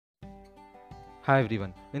Hi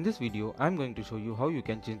everyone, in this video I am going to show you how you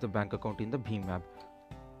can change the bank account in the BHIM app.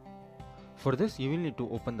 For this you will need to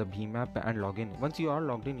open the BHIM app and log in. Once you are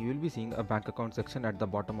logged in, you will be seeing a bank account section at the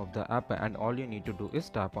bottom of the app, and all you need to do is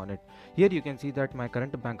tap on it. Here you can see that my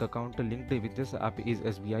current bank account linked with this app is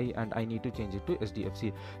SBI and I need to change it to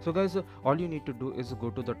SDFC. So guys, all you need to do is go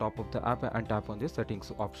to the top of the app and tap on the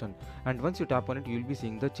settings option, and once you tap on it you will be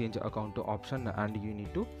seeing the change account option and you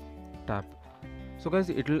need to tap. So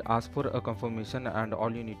guys, it will ask for a confirmation and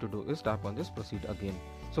all you need to do is tap on this proceed again.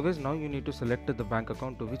 So guys, now you need to select the bank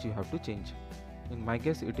account to which you have to change. In my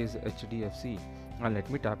case it is HDFC and let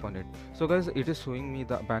me tap on it. So guys, it is showing me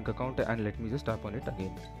the bank account and let me just tap on it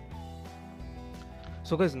again.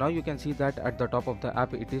 So guys, now you can see that at the top of the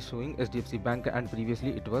app it is showing HDFC Bank and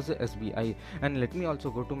previously it was SBI. And let me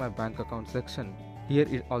also go to my bank account section. Here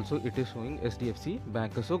it is showing SDFC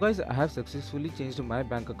Bank. So guys, I have successfully changed my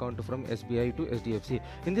bank account from SBI to SDFC.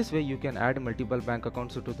 In this way you can add multiple bank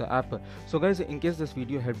accounts to the app. So guys, in case this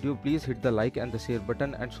video helped you, please hit the like and the share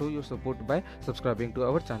button and show your support by subscribing to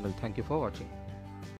our channel. Thank you for watching.